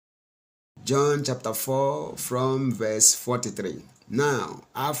John chapter 4 from verse 43. Now,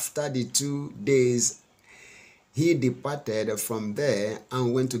 after the 2 days, he departed from there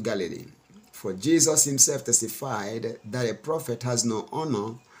and went to Galilee. For Jesus himself testified that a prophet has no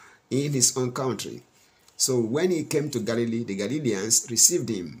honor in his own country. So when he came to Galilee, the Galileans received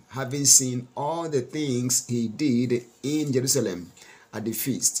him, having seen all the things he did in Jerusalem at the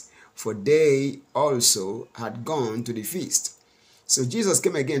feast, for they also had gone to the feast. So Jesus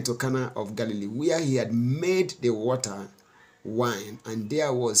came again to Cana of Galilee, where he had made the water wine, and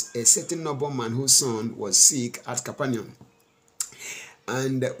there was a certain nobleman whose son was sick at Capernaum.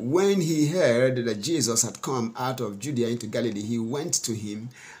 And when he heard that Jesus had come out of Judea into Galilee, he went to him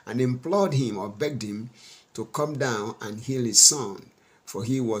and implored him, or begged him, to come down and heal his son, for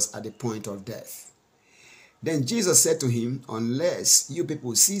he was at the point of death. Then Jesus said to him, unless you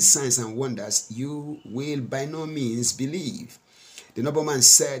people see signs and wonders, you will by no means believe. The nobleman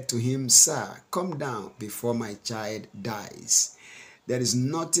said to him, Sir, come down before my child dies. There is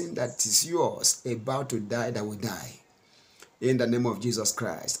nothing that is yours about to die that will die. In the name of Jesus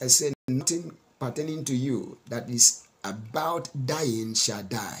Christ, I say nothing pertaining to you that is about dying shall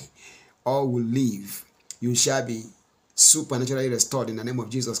die. All will live. You shall be supernaturally restored in the name of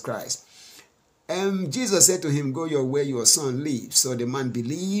Jesus Christ. Jesus said to him, go your way, your son lives. So the man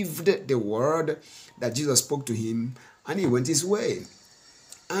believed the word that Jesus spoke to him, and he went his way.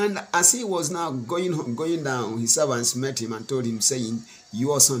 And as he was now going down, his servants met him and told him, saying,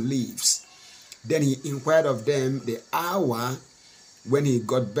 your son lives. Then he inquired of them the hour when he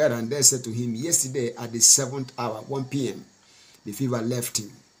got better, and they said to him, yesterday at the 7th hour, 1 p.m., the fever left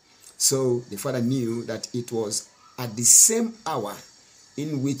him. So the father knew that it was at the same hour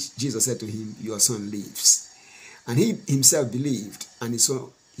in which Jesus said to him, your son lives. And he himself believed, and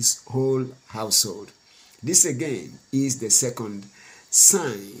his whole household. This again is the second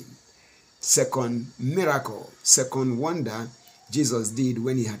sign, second miracle, second wonder Jesus did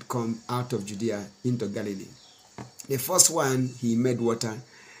when he had come out of Judea into Galilee. The first one, he made water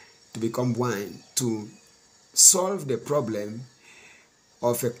to become wine to solve the problem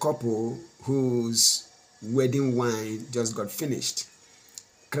of a couple whose wedding wine just got finished.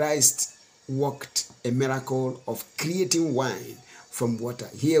 Christ worked a miracle of creating wine from water.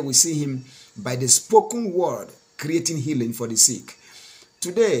 Here we see him by the spoken word creating healing for the sick.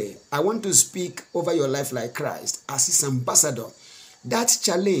 Today, I want to speak over your life like Christ as his ambassador. That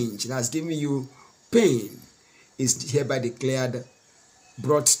challenge that has given you pain is hereby declared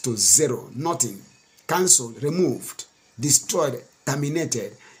brought to zero, nothing, cancelled, removed, destroyed,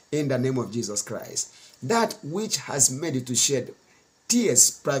 terminated in the name of Jesus Christ. That which has made you to shed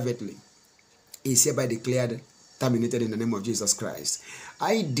tears privately is hereby declared terminated in the name of Jesus Christ.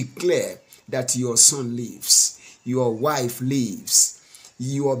 I declare that your son lives, your wife lives,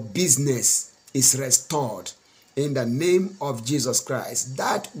 your business is restored in the name of Jesus Christ.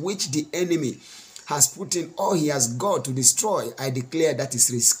 That which the enemy has put in all he has got to destroy, I declare that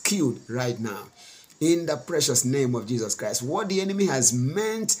is rescued right now in the precious name of Jesus Christ. What the enemy has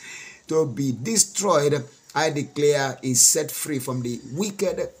meant to be destroyed, I declare is set free from the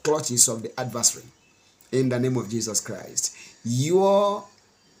wicked clutches of the adversary in the name of Jesus Christ. Your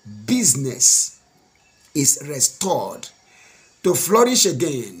business is restored to flourish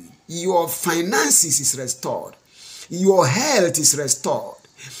again. Your finances is restored. Your health is restored.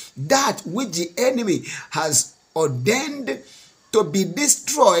 That which the enemy has ordained to be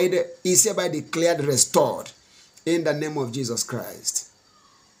destroyed is hereby declared restored in the name of Jesus Christ.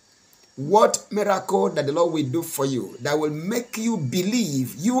 What miracle that the Lord will do for you that will make you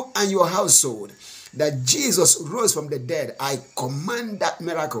believe, you and your household, that Jesus rose from the dead. I command that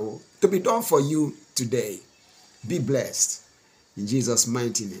miracle to be done for you today. Be blessed. In Jesus'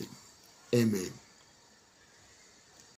 mighty name. Amen.